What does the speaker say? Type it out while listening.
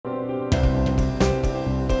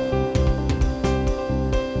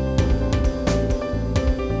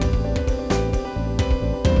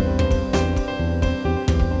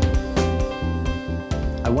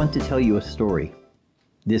tell you a story.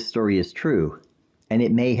 This story is true, and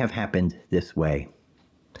it may have happened this way.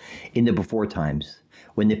 In the before times,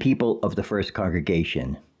 when the people of the first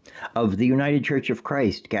congregation of the United Church of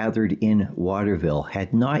Christ gathered in Waterville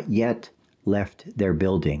had not yet left their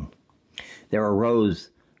building, there arose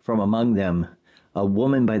from among them a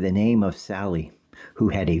woman by the name of Sally, who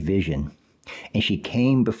had a vision. And she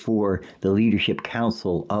came before the leadership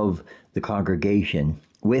council of the congregation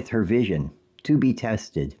with her vision to be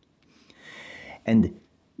tested. And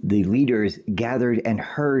the leaders gathered and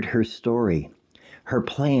heard her story, her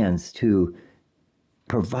plans to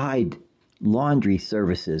provide laundry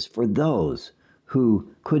services for those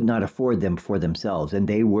who could not afford them for themselves. And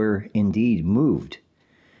they were indeed moved.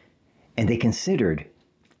 And they considered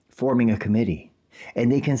forming a committee.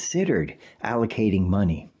 And they considered allocating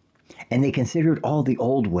money. And they considered all the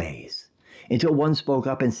old ways, until one spoke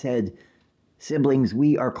up and said, "Siblings,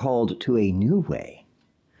 we are called to a new way.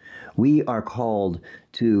 We are called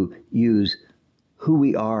to use who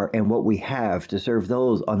we are and what we have to serve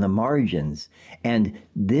those on the margins. And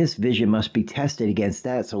this vision must be tested against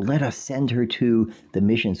that. So let us send her to the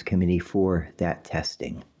missions committee for that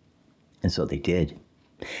testing." And so they did.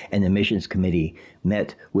 And the missions committee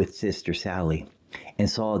met with Sister Sally and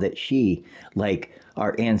saw that she, like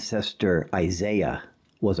our ancestor Isaiah,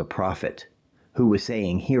 was a prophet who was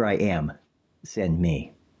saying, "Here I am, send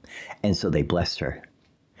me." And so they blessed her.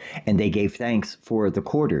 And they gave thanks for the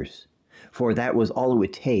quarters, for that was all it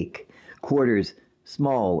would take. Quarters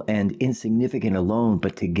small and insignificant alone,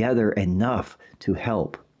 but together enough to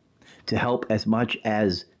help as much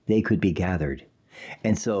as they could be gathered.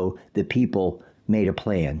 And so the people made a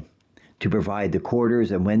plan to provide the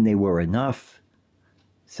quarters, and when they were enough,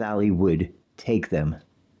 Sally would take them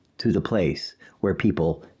to the place where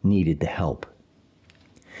people needed the help.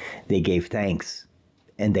 They gave thanks,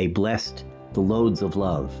 and they blessed the loads of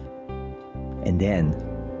love. And then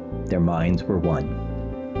their minds were one.